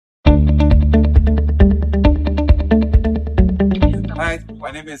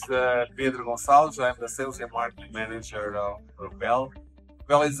name is Pedro Gonçalves. I'm the sales and marketing manager of Grupel.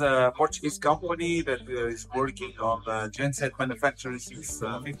 Grupel is a Portuguese company that is working on genset manufacturing since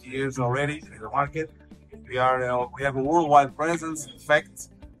 50 years already in the market. We have a worldwide presence, in fact,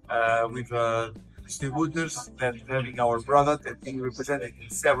 with distributors that having our product and being represented in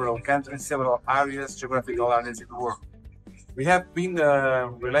several countries, several areas, geographical areas in the world. We have been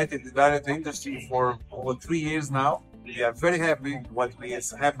related to direct industry for over 3 years now. We are very happy with what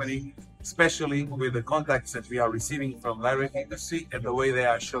is happening, especially with the contacts that we are receiving from direct industry and the way they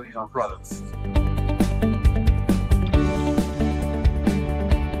are showing our products.